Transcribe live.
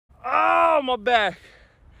Oh, my back.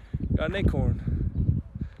 Got an acorn.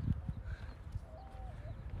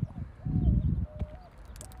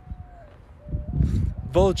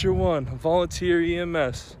 Vulture 1, volunteer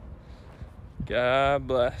EMS. God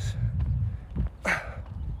bless. A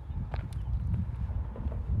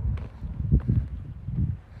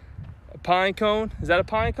pine cone? Is that a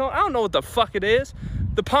pine cone? I don't know what the fuck it is.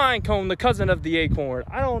 The pine cone, the cousin of the acorn.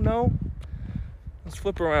 I don't know. Let's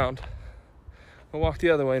flip around. I'll walk the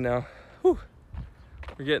other way now. Whew.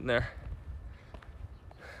 We're getting there.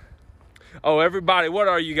 Oh, everybody, what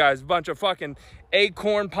are you guys? A bunch of fucking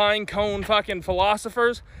acorn, pine cone fucking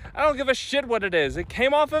philosophers? I don't give a shit what it is. It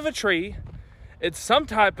came off of a tree. It's some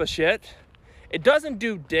type of shit. It doesn't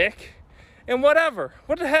do dick. And whatever.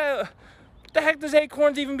 What the heck does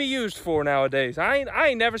acorns even be used for nowadays? I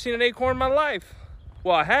ain't never seen an acorn in my life.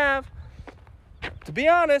 Well, I have. To be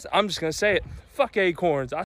honest, I'm just gonna say it. Fuck acorns.